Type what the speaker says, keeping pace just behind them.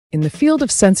In the field of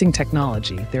sensing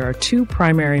technology, there are two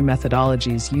primary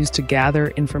methodologies used to gather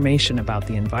information about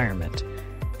the environment: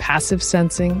 passive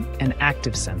sensing and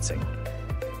active sensing.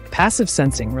 Passive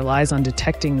sensing relies on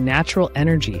detecting natural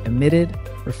energy emitted,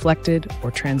 reflected, or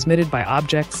transmitted by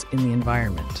objects in the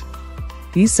environment.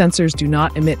 These sensors do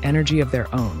not emit energy of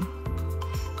their own.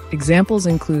 Examples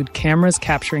include cameras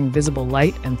capturing visible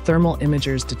light and thermal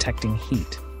imagers detecting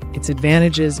heat. Its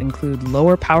advantages include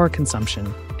lower power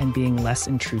consumption and being less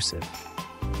intrusive.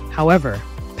 However,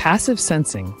 passive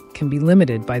sensing can be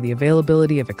limited by the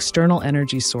availability of external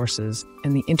energy sources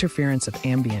and the interference of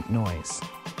ambient noise.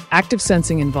 Active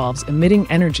sensing involves emitting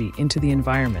energy into the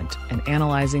environment and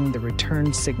analyzing the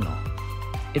returned signal.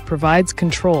 It provides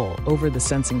control over the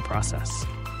sensing process.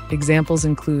 Examples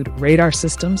include radar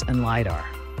systems and LiDAR.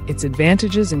 Its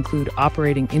advantages include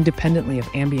operating independently of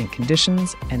ambient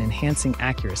conditions and enhancing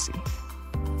accuracy.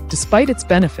 Despite its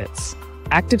benefits,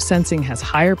 active sensing has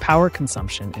higher power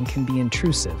consumption and can be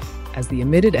intrusive, as the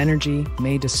emitted energy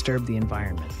may disturb the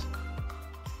environment.